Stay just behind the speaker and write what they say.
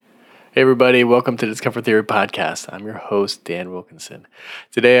Hey everybody, welcome to the Discomfort Theory Podcast. I'm your host, Dan Wilkinson.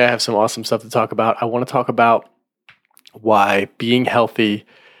 Today I have some awesome stuff to talk about. I want to talk about why being healthy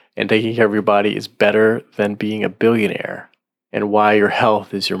and taking care of your body is better than being a billionaire and why your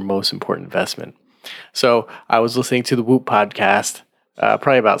health is your most important investment. So I was listening to the Whoop podcast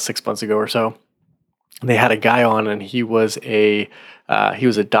probably about 6 months ago or so. They had a guy on and he was a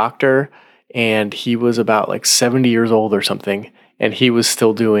doctor and he was about like 70 years old or something. And he was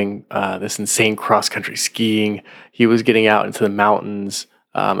still doing this insane cross-country skiing. He was getting out into the mountains,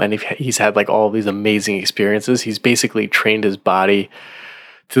 and he's had like all these amazing experiences. He's basically trained his body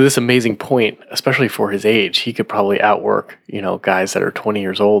to this amazing point, especially for his age. He could probably outwork, guys that are 20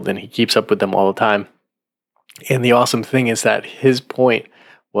 years old, and he keeps up with them all the time. And the awesome thing is that his point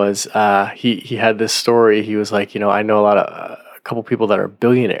was he had this story. He was like, I know a couple people that are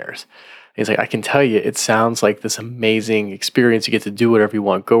billionaires. He's like, I can tell you, it sounds like this amazing experience. You get to do whatever you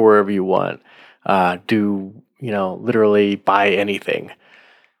want, go wherever you want, literally buy anything.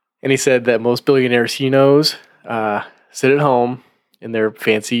 And he said that most billionaires he knows sit at home in their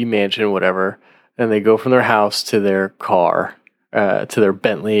fancy mansion, whatever, and they go from their house to their car, to their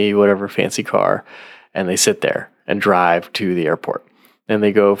Bentley, whatever fancy car, and they sit there and drive to the airport. And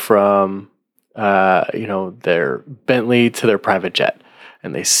they go from, their Bentley to their private jet.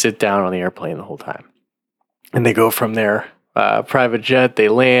 And they sit down on the airplane the whole time. And they go from their private jet, they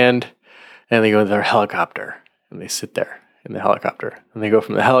land, and they go to their helicopter. And they sit there in the helicopter. And they go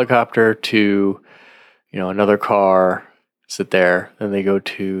from the helicopter to, another car, sit there. Then they go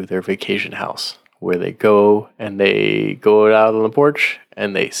to their vacation house where they go and they go out on the porch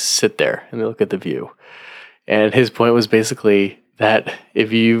and they sit there and they look at the view. And his point was basically that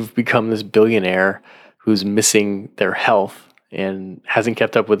if you've become this billionaire who's missing their health, and hasn't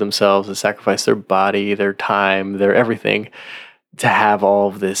kept up with themselves and sacrificed their body, their time, their everything to have all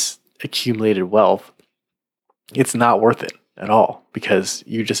of this accumulated wealth, it's not worth it at all because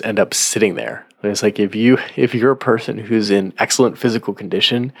you just end up sitting there. And it's like if you're a person who's in excellent physical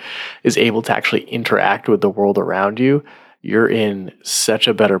condition, is able to actually interact with the world around you, you're in such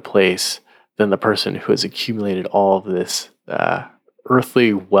a better place than the person who has accumulated all of this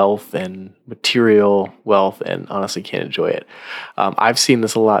earthly wealth and material wealth and honestly can't enjoy it. I've seen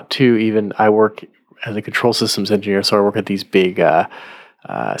this a lot too. Even I work as a control systems engineer, so I work at these big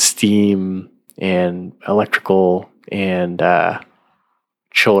steam and electrical and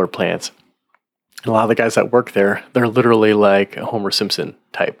chiller plants. And a lot of the guys that work there, they're literally like a Homer Simpson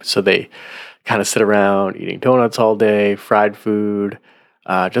type. So they kind of sit around eating donuts all day, fried food,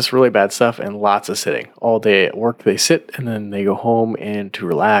 just really bad stuff and lots of sitting. All day at work, they sit and then they go home and to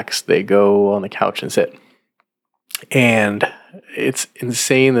relax, they go on the couch and sit. And it's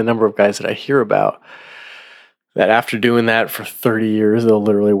insane the number of guys that I hear about that after doing that for 30 years, they'll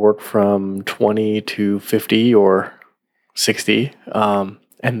literally work from 20 to 50 or 60. And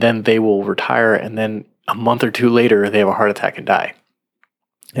then they will retire. And then a month or two later, they have a heart attack and die.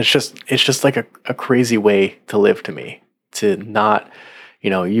 It's just like a crazy way to live to me, to not...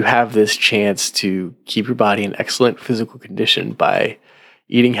 you have this chance to keep your body in excellent physical condition by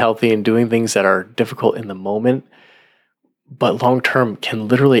eating healthy and doing things that are difficult in the moment, but long-term can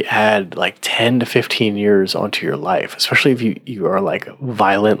literally add like 10 to 15 years onto your life, especially if you are like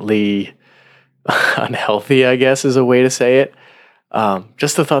violently unhealthy, I guess is a way to say it.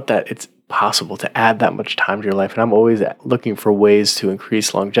 Just the thought that it's possible to add that much time to your life. And I'm always looking for ways to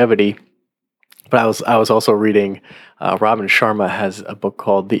increase longevity. But I was also reading, Robin Sharma has a book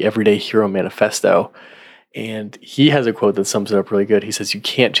called The Everyday Hero Manifesto. And he has a quote that sums it up really good. He says, you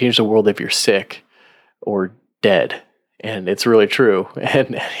can't change the world if you're sick or dead. And it's really true.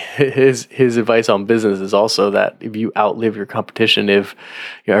 And his advice on business is also that if you outlive your competition, if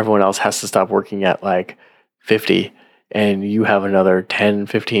everyone else has to stop working at like 50 and you have another 10,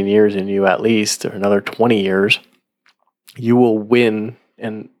 15 years in you at least, or another 20 years, you will win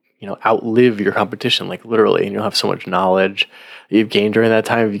and outlive your competition, like literally, and you'll have so much knowledge that you've gained during that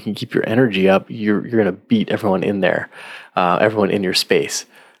time. If you can keep your energy up, you're going to beat everyone in there, everyone in your space.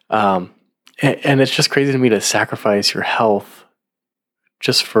 And it's just crazy to me to sacrifice your health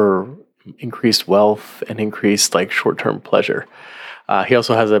just for increased wealth and increased like short-term pleasure. He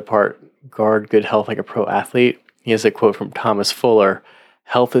also has a part, guard good health like a pro athlete. He has a quote from Thomas Fuller,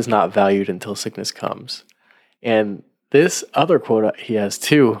 health is not valued until sickness comes. And this other quote he has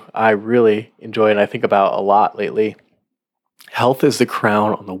too, I really enjoy and I think about a lot lately. Health is the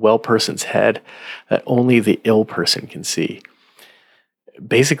crown on the well person's head that only the ill person can see.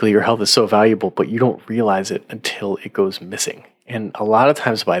 Basically, your health is so valuable, but you don't realize it until it goes missing. And a lot of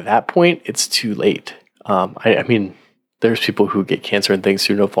times by that point, it's too late. I mean, there's people who get cancer and things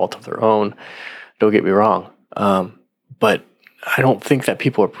through no fault of their own. Don't get me wrong. But I don't think that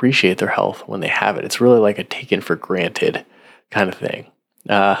people appreciate their health when they have it. It's really like a taken for granted kind of thing.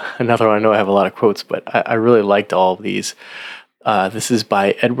 Another one, I know I have a lot of quotes, but I really liked all of these. This is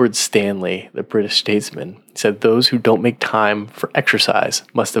by Edward Stanley, the British statesman. He said, "Those who don't make time for exercise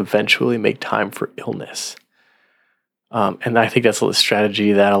must eventually make time for illness." And I think that's a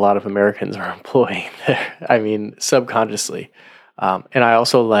strategy that a lot of Americans are employing there. I mean, subconsciously. And I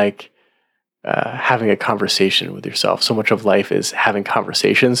also like having a conversation with yourself. So much of life is having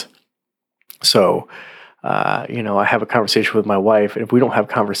conversations. So, I have a conversation with my wife, and if we don't have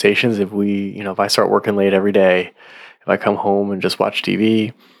conversations, if I start working late every day, if I come home and just watch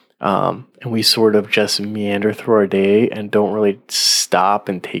TV, and we sort of just meander through our day and don't really stop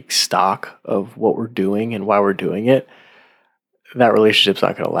and take stock of what we're doing and why we're doing it, that relationship's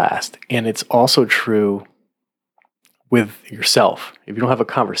not going to last. And it's also true with yourself. If you don't have a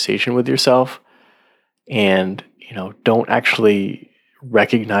conversation with yourself and, don't actually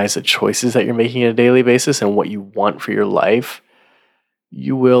recognize the choices that you're making on a daily basis and what you want for your life,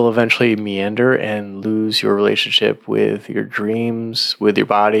 you will eventually meander and lose your relationship with your dreams, with your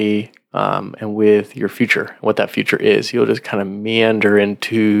body, and with your future. What that future is, you'll just kind of meander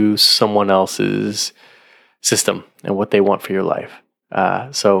into someone else's system and what they want for your life.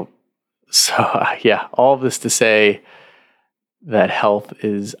 So yeah, all of this to say that health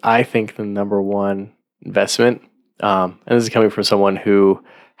is, I think, the number one investment. And this is coming from someone who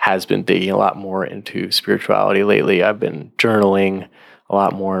has been digging a lot more into spirituality lately. I've been journaling a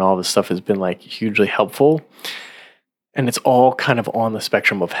lot more, and all this stuff has been like hugely helpful. And it's all kind of on the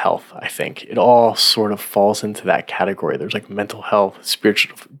spectrum of health, I think. It all sort of falls into that category. There's like mental health,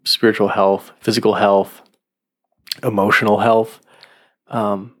 spiritual health, physical health, emotional health.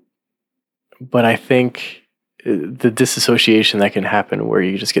 But I think the disassociation that can happen where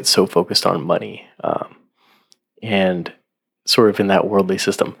you just get so focused on money and sort of in that worldly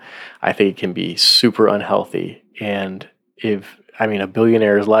system, I think it can be super unhealthy. And a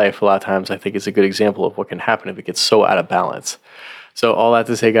billionaire's life, a lot of times I think is a good example of what can happen if it gets so out of balance. So all that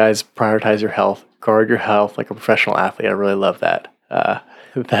to say, guys, prioritize your health, guard your health like a professional athlete. I really love that.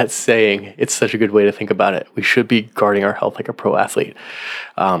 That saying, it's such a good way to think about it. We should be guarding our health like a pro athlete.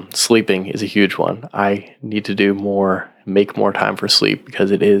 Sleeping is a huge one. I need to make more time for sleep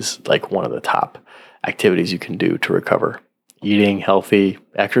because it is like one of the top activities you can do to recover. Eating healthy,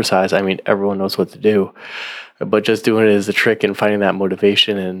 exercise, everyone knows what to do. But just doing it is the trick, and finding that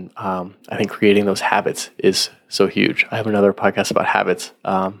motivation. And I think creating those habits is so huge. I have another podcast about habits.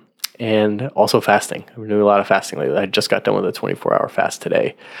 And also fasting. I've been doing a lot of fasting lately. I just got done with a 24-hour fast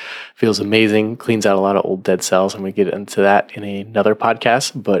today. Feels amazing. Cleans out a lot of old dead cells. I'm going to get into that in another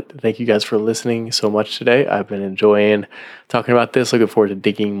podcast. But thank you guys for listening so much today. I've been enjoying talking about this. Looking forward to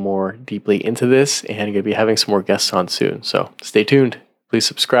digging more deeply into this. And going to be having some more guests on soon. So stay tuned. Please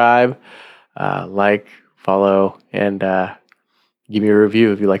subscribe, like, follow, and give me a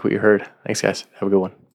review if you like what you heard. Thanks, guys. Have a good one.